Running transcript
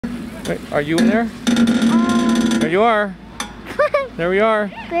Wait, are you in there? There you are. There we are.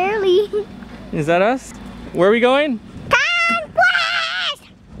 Barely. Is that us? Where are we going? Conquest!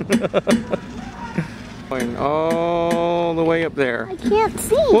 Going all the way up there. I can't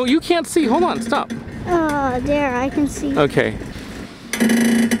see. Well, you can't see. Hold on, stop. Oh, there, I can see. Okay.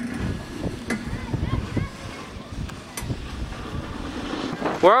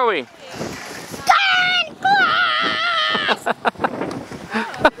 Where are we?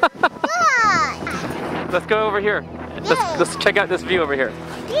 Let's go over here. Let's check out this view over here.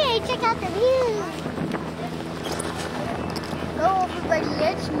 Yeah, check out the view. Go everybody,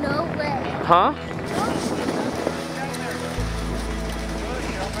 it's no way. Huh?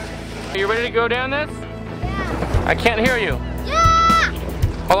 Are you ready to go down this? Yeah. I can't hear you. Yeah!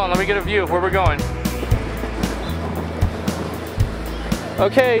 Hold on, let me get a view of where we're going.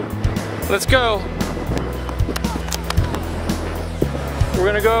 Okay, let's go. We're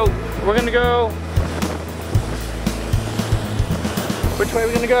gonna go. Which way are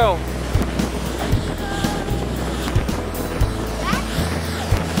we gonna go?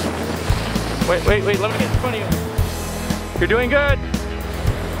 Wait, let me get in front of you. You're doing good.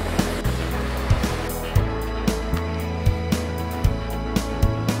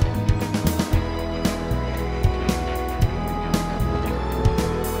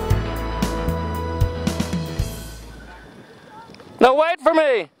 No, wait for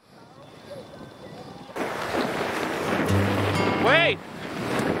me! Wait!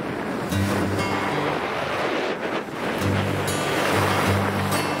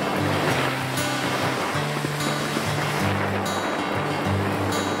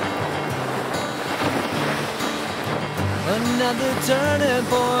 Another turning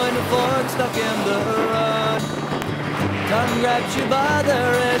point, a fork stuck in the road. Tongue grabs you by the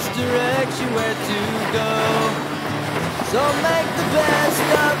wrist, directs you where to go. So make the best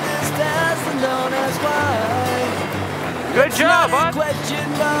of this test and don't ask why. Good job, bud!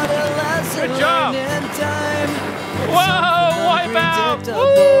 Question, but a lesson Good job! learned in time. Whoa! Wipe out!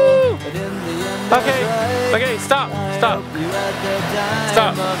 Woo! Okay, stop! Stop!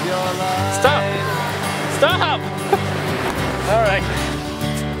 All right.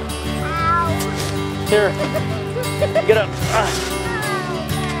 Here, get up.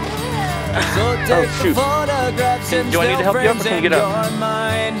 So take shoot. photographs and Do I need to help you up or can you get up?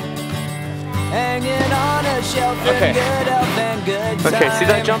 Hanging on a shelf Okay. and good health and good time. Okay, see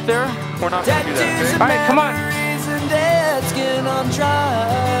that jump there? We're not gonna do that. All right, come on. And dead skin on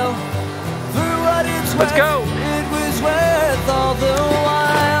trial. For what it's Let's worth, go. it was worth all the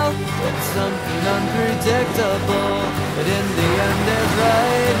while. It's something unpredictable, but in the end it's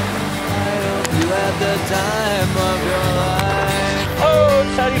right. I hope you had the time of your life. Oh,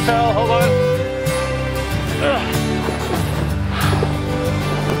 Teddy fell. Hold on. Ugh.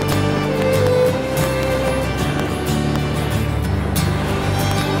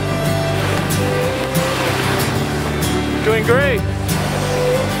 Doing great.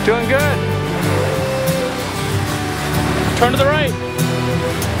 Doing good. Turn to the right.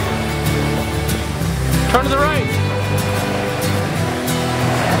 Turn to the right.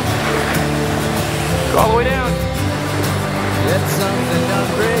 Go all the way down. It's something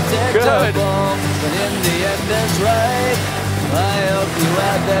unpredictable, but in the end it's right. I hope you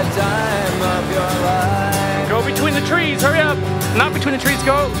had the time of your life. Go between the trees. Hurry up. Not between the trees.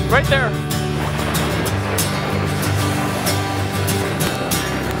 Go right there.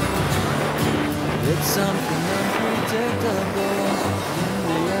 It's something unpredictable, in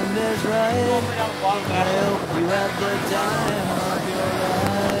the end it's right. I hope you had the time of your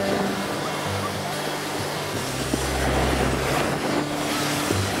life.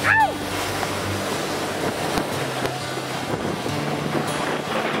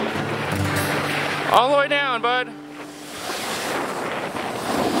 All the way down, bud.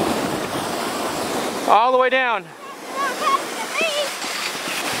 All the way down.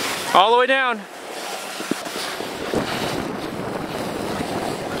 All the way down.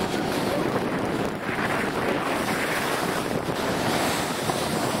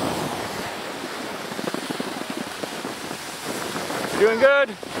 Doing good.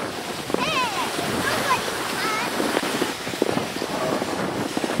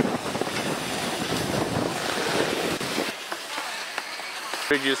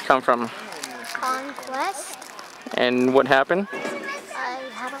 Where did you just come from? Conquest. And what happened? I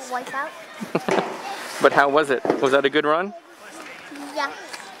had a wipeout. But how was it? Was that a good run? Yeah.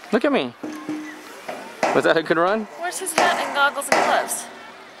 Look at me. Was that a good run? Where's his hat and goggles and gloves?